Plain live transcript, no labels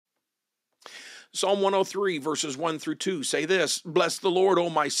Psalm 103, verses 1 through 2 say this: "Bless the Lord, O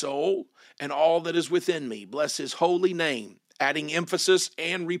my soul, and all that is within me. Bless his holy name." Adding emphasis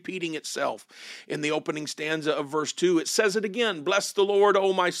and repeating itself. In the opening stanza of verse 2, it says it again: "Bless the Lord,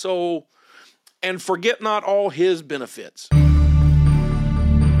 O my soul, and forget not all his benefits."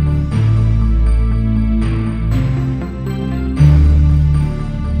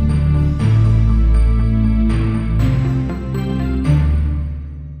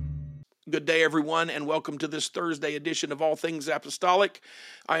 Good day, everyone, and welcome to this Thursday edition of All Things Apostolic.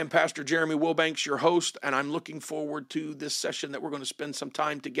 I am Pastor Jeremy Wilbanks, your host, and I'm looking forward to this session that we're going to spend some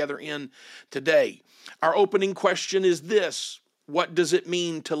time together in today. Our opening question is this: what does it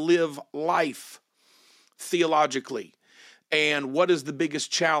mean to live life theologically? And what is the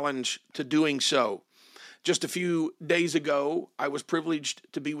biggest challenge to doing so? Just a few days ago, I was privileged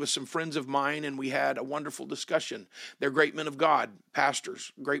to be with some friends of mine, and we had a wonderful discussion. They're great men of God,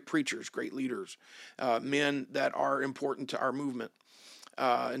 pastors, great preachers, great leaders, men that are important to our movement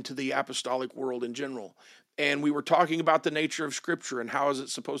and to the apostolic world in general. And we were talking about the nature of Scripture and how is it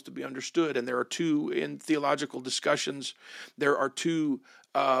supposed to be understood. And there are in theological discussions, there are two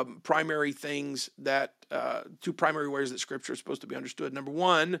primary ways that Scripture is supposed to be understood. Number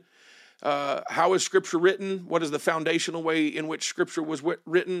one, how is Scripture written? What is the foundational way in which Scripture was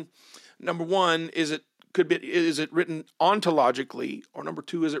written? Number one, is it written ontologically? Or number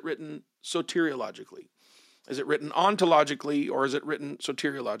two, is it written soteriologically? Is it written ontologically or is it written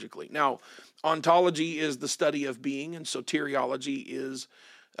soteriologically? Now, ontology is the study of being, and soteriology is,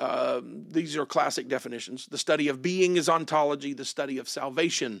 these are classic definitions. The study of being is ontology. The study of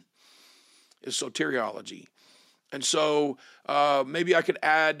salvation is soteriology. And so maybe I could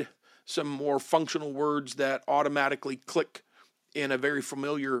add some more functional words that automatically click in a very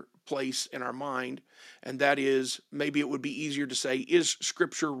familiar place in our mind, and that is, maybe it would be easier to say, is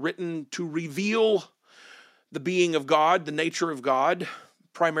Scripture written to reveal the being of God, the nature of God,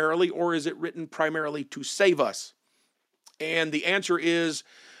 primarily, or is it written primarily to save us? And the answer is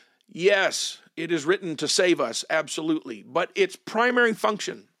yes, it is written to save us, absolutely, but its primary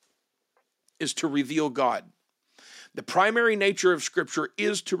function is to reveal God. The primary nature of Scripture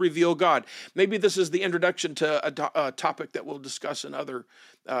is to reveal God. Maybe this is the introduction to a topic that we'll discuss in other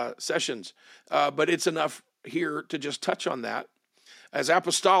sessions, but it's enough here to just touch on that. As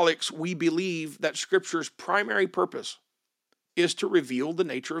apostolics, we believe that Scripture's primary purpose is to reveal the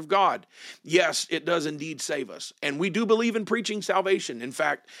nature of God. Yes, it does indeed save us. And we do believe in preaching salvation. In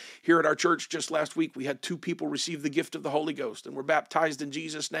fact, here at our church just last week, we had 2 people receive the gift of the Holy Ghost and were baptized in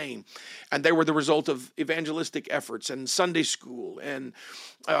Jesus' name. And they were the result of evangelistic efforts and Sunday school and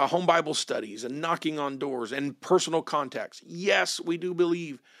home Bible studies and knocking on doors and personal contacts. Yes, we do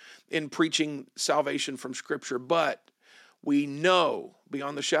believe in preaching salvation from Scripture, but we know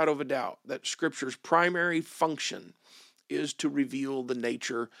beyond the shadow of a doubt that Scripture's primary function is to reveal the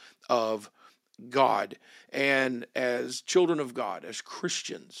nature of God. And as children of God, as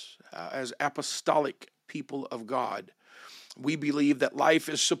Christians, as apostolic people of God, we believe that life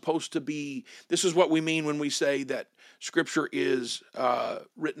is supposed to be, this is what we mean when we say that Scripture is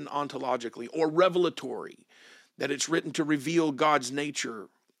written ontologically or revelatory, that it's written to reveal God's nature.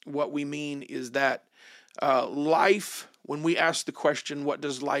 What we mean is that life, when we ask the question, what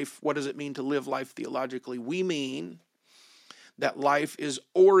does it mean to live life theologically, we mean that life is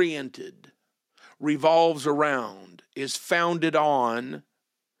oriented, revolves around, is founded on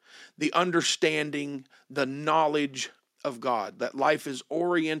the understanding, the knowledge of God. That life is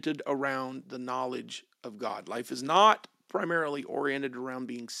oriented around the knowledge of God. Life is not primarily oriented around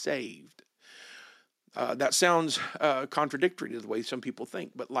being saved. That sounds contradictory to the way some people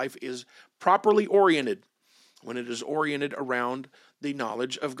think, but life is properly oriented when it is oriented around the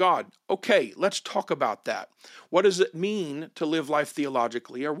knowledge of God. Okay, let's talk about that. What does it mean to live life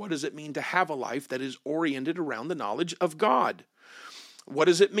theologically, or what does it mean to have a life that is oriented around the knowledge of God? What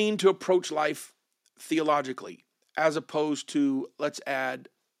does it mean to approach life theologically, as opposed to, let's add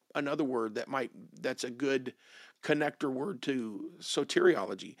another word that's a good connector word to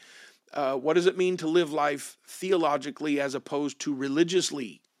soteriology. What does it mean to live life theologically as opposed to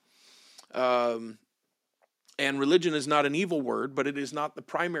religiously? And religion is not an evil word, but it is not the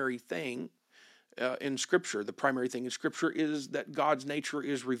primary thing in Scripture. The primary thing in Scripture is that God's nature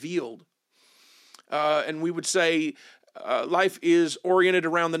is revealed. And we would say life is oriented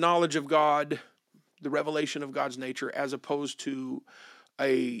around the knowledge of God, the revelation of God's nature, as opposed to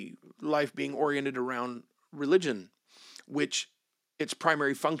a life being oriented around religion, which its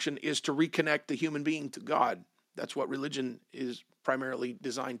primary function is to reconnect the human being to God. That's what religion is primarily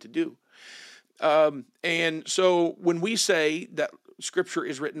designed to do. And so when we say that Scripture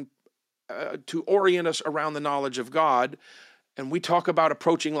is written to orient us around the knowledge of God, and we talk about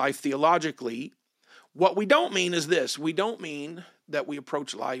approaching life theologically, what we don't mean is this. We don't mean that we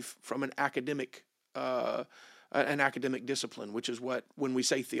approach life from an academic discipline, which is what, when we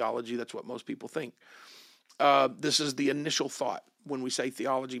say theology, that's what most people think. This is the initial thought. When we say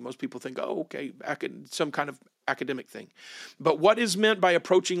theology, most people think, oh, okay, some kind of academic thing. But what is meant by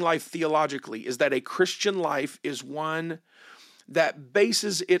approaching life theologically is that a Christian life is one that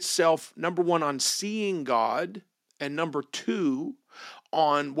bases itself, number one, on seeing God, and number two,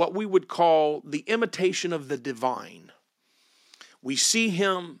 on what we would call the imitation of the divine. We see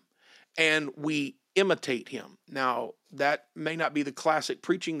him and we imitate him. Now, that may not be the classic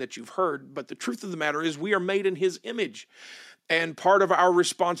preaching that you've heard, but the truth of the matter is we are made in his image. And part of our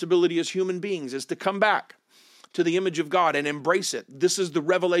responsibility as human beings is to come back to the image of God and embrace it. This is the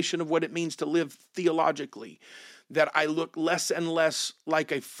revelation of what it means to live theologically, that I look less and less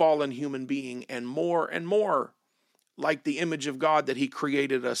like a fallen human being and more like the image of God that he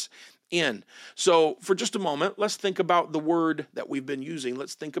created us in. So for just a moment, let's think about the word that we've been using.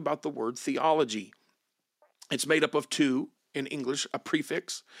 Let's think about the word theology. It's made up of two in English, a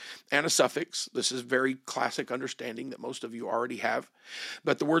prefix and a suffix. This is very classic understanding that most of you already have.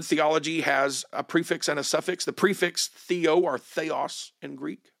 But the word theology has a prefix and a suffix. The prefix, theo or theos in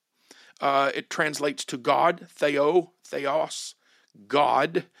Greek. It translates to God, theos,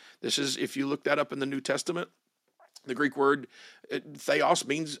 God. This is, if you look that up in the New Testament, the Greek word theos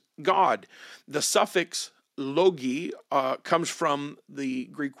means God. The suffix logi comes from the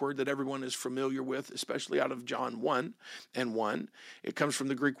Greek word that everyone is familiar with, especially out of John 1:1. It comes from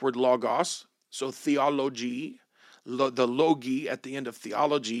the Greek word logos. So theology, the logi at the end of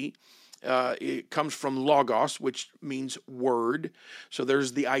theology, it comes from logos, which means word. So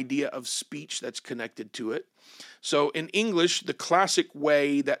there's the idea of speech that's connected to it. So in English, the classic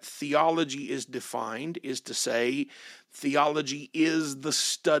way that theology is defined is to say theology is the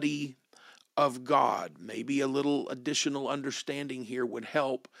study of God. Maybe a little additional understanding here would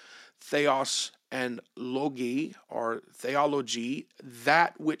help. Theos and logi, or theology,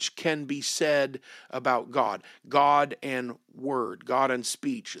 that which can be said about God. God and word, God and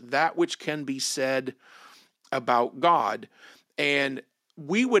speech, that which can be said about God. And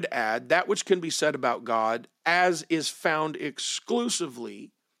we would add that which can be said about God as is found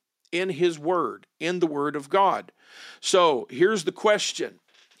exclusively in his word, in the word of God. So here's the question.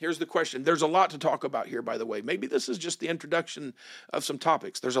 There's a lot to talk about here, by the way. Maybe this is just the introduction of some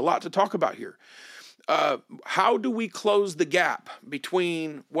topics. There's a lot to talk about here. How do we close the gap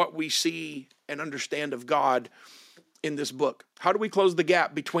between what we see and understand of God in this book? How do we close the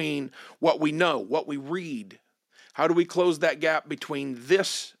gap between what we know, what we read? How do we close that gap between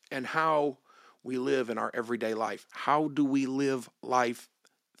this and how we live in our everyday life? How do we live life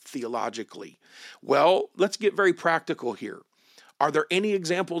theologically? Well, let's get very practical here. Are there any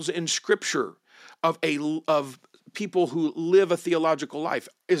examples in Scripture of people who live a theological life?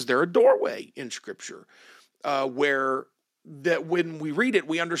 Is there a doorway in Scripture where that when we read it,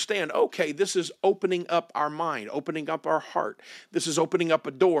 we understand, okay, this is opening up our mind, opening up our heart. This is opening up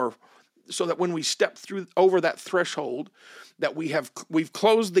a door so that when we step over that threshold, that we've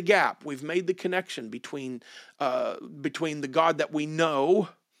closed the gap, we've made the connection between the God that we know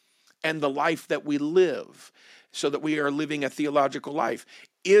and the life that we live, so that we are living a theological life.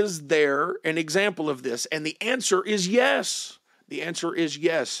 Is there an example of this? And the answer is yes. The answer is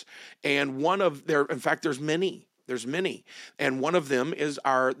yes. And in fact, there's many. And one of them is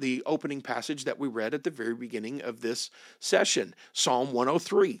the opening passage that we read at the very beginning of this session, Psalm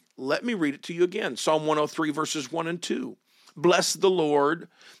 103. Let me read it to you again. Psalm 103, verses 1 and 2. Bless the Lord,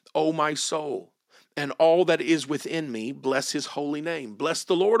 O my soul, and all that is within me, bless his holy name. Bless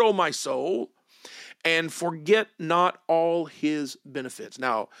the Lord, O my soul, and forget not all his benefits.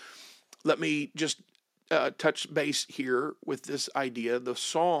 Now, let me just touch base here with this idea. The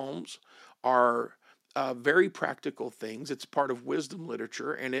Psalms are very practical things. It's part of wisdom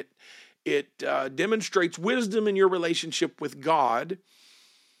literature, and it demonstrates wisdom in your relationship with God.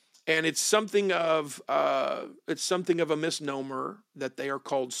 And it's something of a misnomer that they are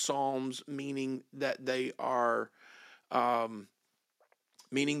called Psalms, meaning that they are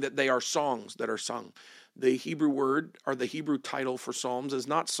songs that are sung. The Hebrew word, or the Hebrew title for Psalms, is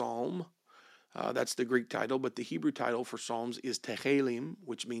not Psalm. That's the Greek title, but the Hebrew title for Psalms is Tehillim,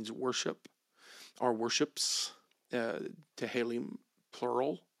 which means worship or worships. Tehillim,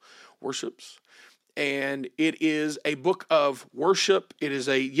 plural, worships. And it is a book of worship. It is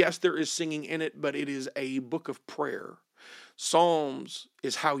yes, there is singing in it, but it is a book of prayer. Psalms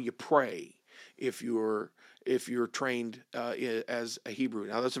is how you pray. If you're if you're trained as a Hebrew.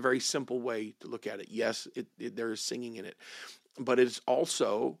 Now, that's a very simple way to look at it. Yes, there is singing in it, but it's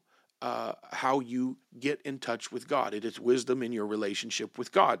also how you get in touch with God. It is wisdom in your relationship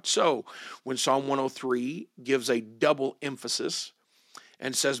with God. So when Psalm 103 gives a double emphasis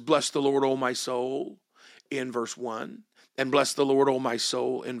and says, bless the Lord, O my soul, in verse 1, and bless the Lord, O my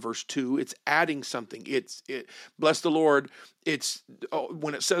soul, in verse 2, it's adding something. Bless the Lord,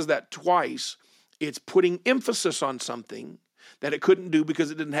 when it says that twice, it's putting emphasis on something that it couldn't do because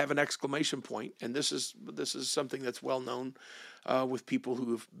it didn't have an exclamation point. And this is something that's well known with people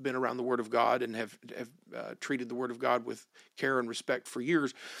who have been around the Word of God and have treated the Word of God with care and respect for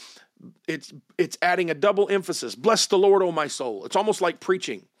years. It's adding a double emphasis. Bless the Lord, O my soul. It's almost like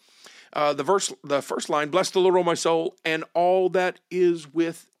preaching. The first line, bless the Lord, O my soul, and all that is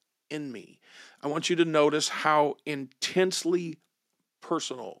within me. I want you to notice how intensely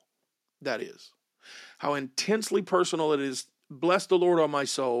personal that is. How intensely personal it is. Bless the Lord, O my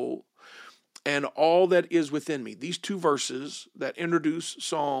soul, and all that is within me. These two verses that introduce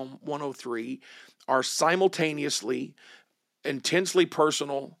Psalm 103 are simultaneously intensely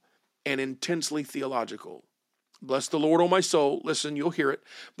personal and intensely theological. Bless the Lord, O my soul. Listen, you'll hear it.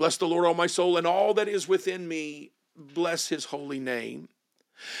 Bless the Lord, O my soul, and all that is within me. Bless his holy name.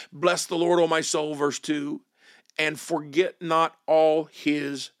 Bless the Lord, O my soul, verse 2, and forget not all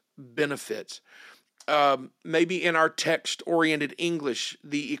his benefits. Maybe in our text-oriented English,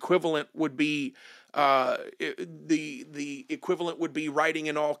 the equivalent would be the equivalent would be writing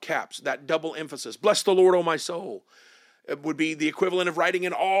in all caps, that double emphasis. Bless the Lord, O my soul. It would be the equivalent of writing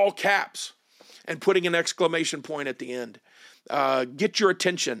in all caps and putting an exclamation point at the end. Get your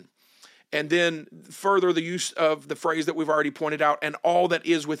attention. And then further, the use of the phrase that we've already pointed out, and all that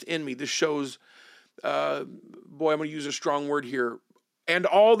is within me. This shows, I'm going to use a strong word here, and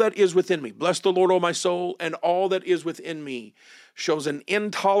all that is within me. Bless the Lord, O my soul, and all that is within me shows an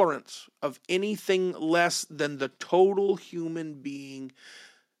intolerance of anything less than the total human being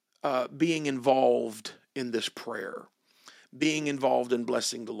being involved in this prayer, being involved in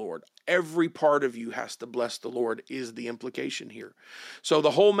blessing the Lord. Every part of you has to bless the Lord is the implication here. So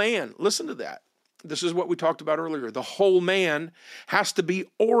the whole man, listen to that. This is what we talked about earlier. The whole man has to be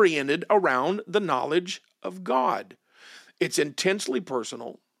oriented around the knowledge of God. It's intensely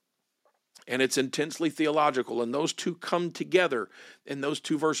personal and it's intensely theological, and those two come together in those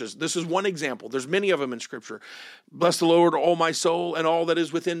two verses. This is one example. There's many of them in Scripture. Bless the Lord, O my soul, and all that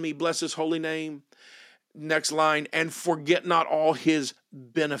is within me. Bless his holy name. Next line, and forget not all his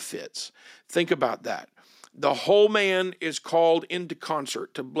benefits. Think about that. The whole man is called into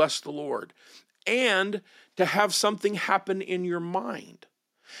concert to bless the Lord and to have something happen in your mind,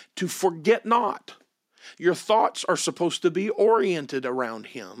 to forget not. Your thoughts are supposed to be oriented around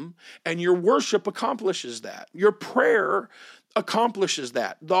him, and your worship accomplishes that. Your prayer accomplishes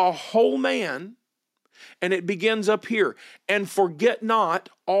that. The whole man, and it begins up here, and forget not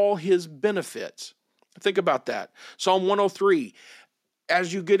all his benefits. Think about that. Psalm 103,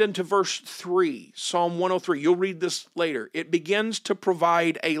 as you get into verse 3, Psalm 103, you'll read this later. It begins to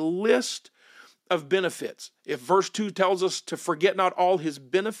provide a list of benefits. If verse 2 tells us to forget not all his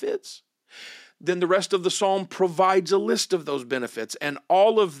benefits, then the rest of the psalm provides a list of those benefits. And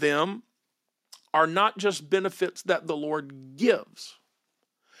all of them are not just benefits that the Lord gives,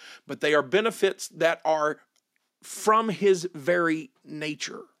 but they are benefits that are from his very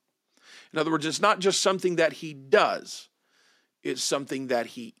nature. In other words, it's not just something that he does. It's something that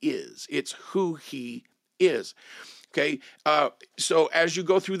he is. It's who he is. Okay, so as you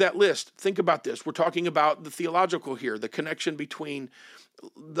go through that list, think about this. We're talking about the theological here, the connection between,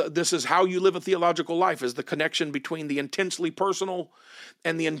 this is how you live a theological life, is the connection between the intensely personal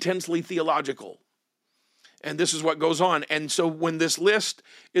and the intensely theological. And this is what goes on. And so when this list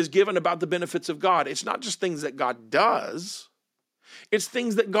is given about the benefits of God, it's not just things that God does, it's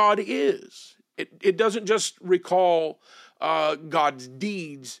things that God is. It doesn't just recall God's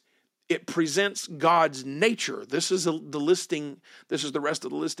deeds. It presents God's nature. This is the listing. This is the rest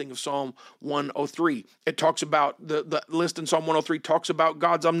of the listing of Psalm 103. It talks about the list in Psalm 103 talks about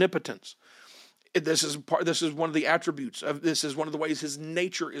God's omnipotence. This is one of the attributes of this is one of the ways his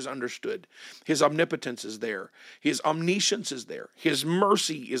nature is understood. His omnipotence is there. His omniscience is there. His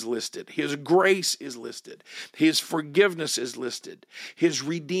mercy is listed. His grace is listed. His forgiveness is listed. His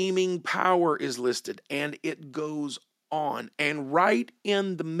redeeming power is listed, and it goes on. And right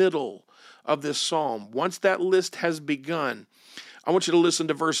in the middle of this psalm, once that list has begun, I want you to listen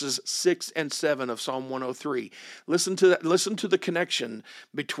to verses 6 and 7 of Psalm 103. Listen to that. Listen to the connection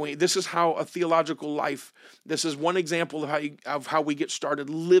between, this is how a theological life, this is one example of how we get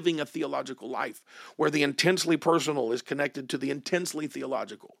started living a theological life, where the intensely personal is connected to the intensely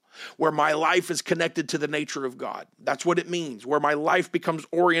theological, where my life is connected to the nature of God. That's what it means, where my life becomes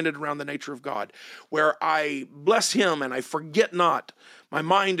oriented around the nature of God, where I bless him and I forget not. My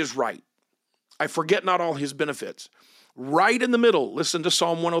mind is right. I forget not all his benefits. Right in the middle, listen to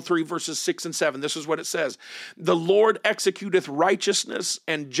Psalm 103, verses 6 and 7. This is what it says. The Lord executeth righteousness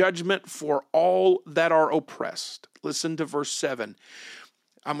and judgment for all that are oppressed. Listen to verse 7.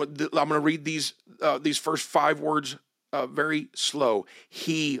 I'm going to read these first 5 words very slow.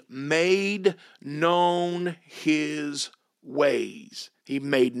 He made known his ways. He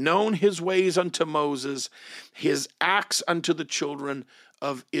made known his ways unto Moses, his acts unto the children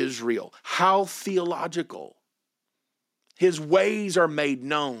of Israel. How theological. His ways are made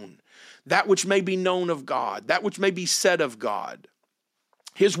known. That which may be known of God, that which may be said of God.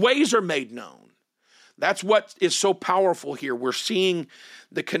 His ways are made known. That's what is so powerful here. We're seeing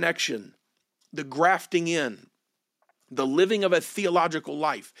the connection, the grafting in, the living of a theological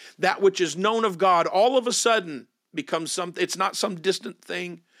life. That which is known of God all of a sudden becomes something. It's not some distant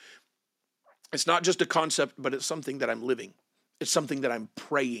thing. It's not just a concept, but it's something that I'm living. It's something that I'm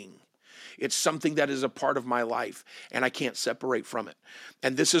praying. It's something that is a part of my life, and I can't separate from it.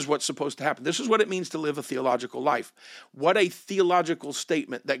 And this is what's supposed to happen. This is what it means to live a theological life. What a theological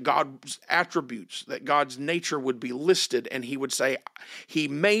statement, that God's attributes, that God's nature would be listed, and he would say, he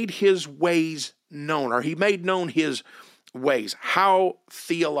made his ways known, or he made known his ways. How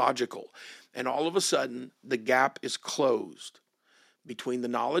theological. And all of a sudden, the gap is closed between the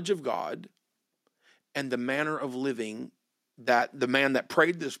knowledge of God and the manner of living that the man that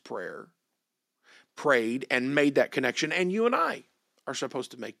prayed this prayer prayed and made that connection. And you and I are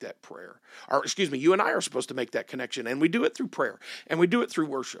supposed to make that prayer. You and I are supposed to make that connection. And we do it through prayer, and we do it through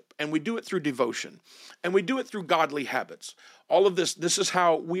worship, and we do it through devotion, and we do it through godly habits. All of this is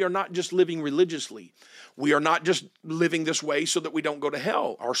how we are not just living religiously. We are not just living this way so that we don't go to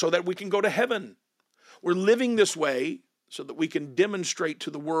hell or so that we can go to heaven. We're living this way so that we can demonstrate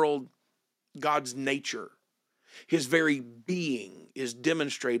to the world God's nature. His very being is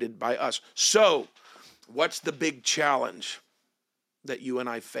demonstrated by us. So, what's the big challenge that you and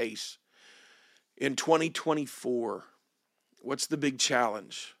I face in 2024? What's the big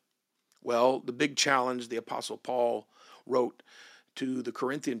challenge? Well, the big challenge the Apostle Paul wrote to the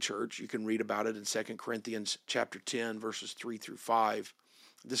Corinthian church. You can read about it in 2 Corinthians chapter 10, verses 3 through 5.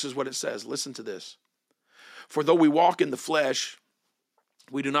 This is what it says. Listen to this. For though we walk in the flesh,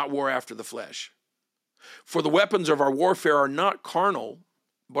 we do not war after the flesh. For the weapons of our warfare are not carnal,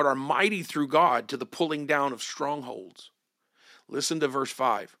 but are mighty through God to the pulling down of strongholds. Listen to verse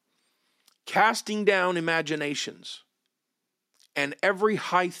 5. Casting down imaginations and every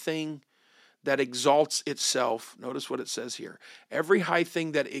high thing that exalts itself. Notice what it says here. Every high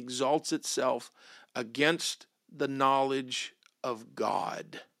thing that exalts itself against the knowledge of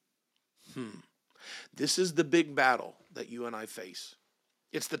God. This is the big battle that you and I face.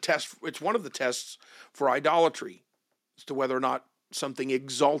 It's the test. It's one of the tests for idolatry as to whether or not something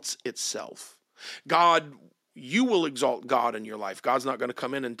exalts itself. God, you will exalt God in your life. God's not going to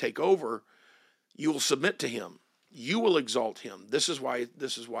come in and take over. You will submit to him. You will exalt him. This is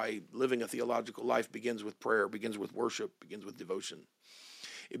why living a theological life begins with prayer, begins with worship, begins with devotion.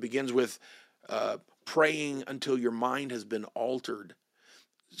 It begins with praying until your mind has been altered,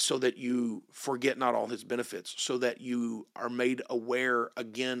 so that you forget not all his benefits, so that you are made aware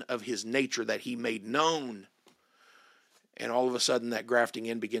again of his nature that he made known. And all of a sudden that grafting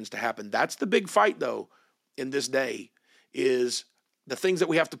in begins to happen. That's the big fight, though, in this day, is the things that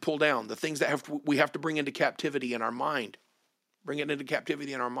we have to pull down, the things that we have to bring into captivity in our mind. Bring it into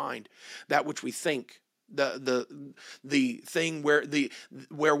captivity in our mind. That which we think, the thing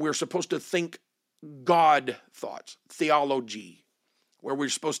where we're supposed to think God thoughts, theology, where we're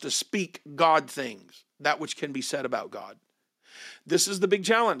supposed to speak God things, that which can be said about God. This is the big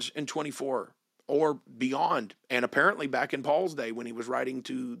challenge in 24 or beyond, and apparently back in Paul's day when he was writing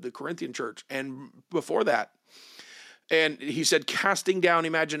to the Corinthian church, and before that. And he said, casting down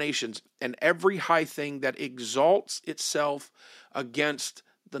imaginations and every high thing that exalts itself against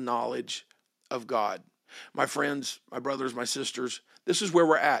the knowledge of God. My friends, my brothers, my sisters, this is where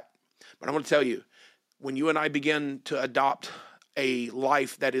we're at. But I'm going to tell you, when you and I begin to adopt a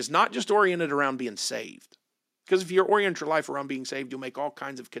life that is not just oriented around being saved. Because if you orient your life around being saved, you'll make all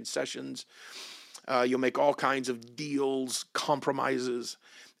kinds of concessions. You'll make all kinds of deals, compromises.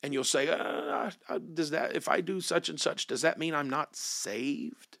 And you'll say, if I do such and such, does that mean I'm not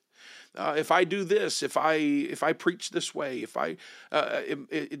saved? If I do this, if I preach this way,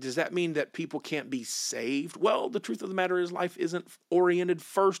 does that mean that people can't be saved? Well, the truth of the matter is life isn't oriented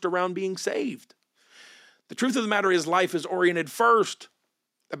first around being saved. The truth of the matter is life is oriented first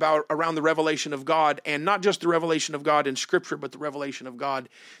around the revelation of God, and not just the revelation of God in Scripture, but the revelation of God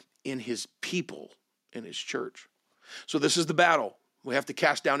in his people, in his church. So this is the battle. We have to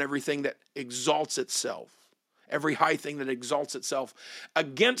cast down everything that exalts itself, every high thing that exalts itself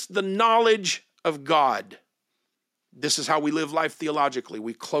against the knowledge of God. This is how we live life theologically.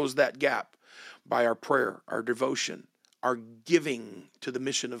 We close that gap by our prayer, our devotion, our giving to the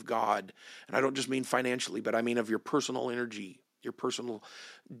mission of God. And I don't just mean financially, but I mean of your personal energy, your personal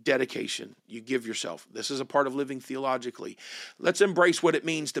dedication. You give yourself. This is a part of living theologically. Let's embrace what it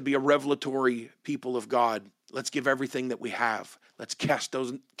means to be a revelatory people of God. Let's give everything that we have. Let's cast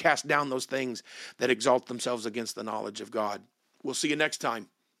down those things that exalt themselves against the knowledge of God. We'll see you next time.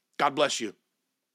 God bless you.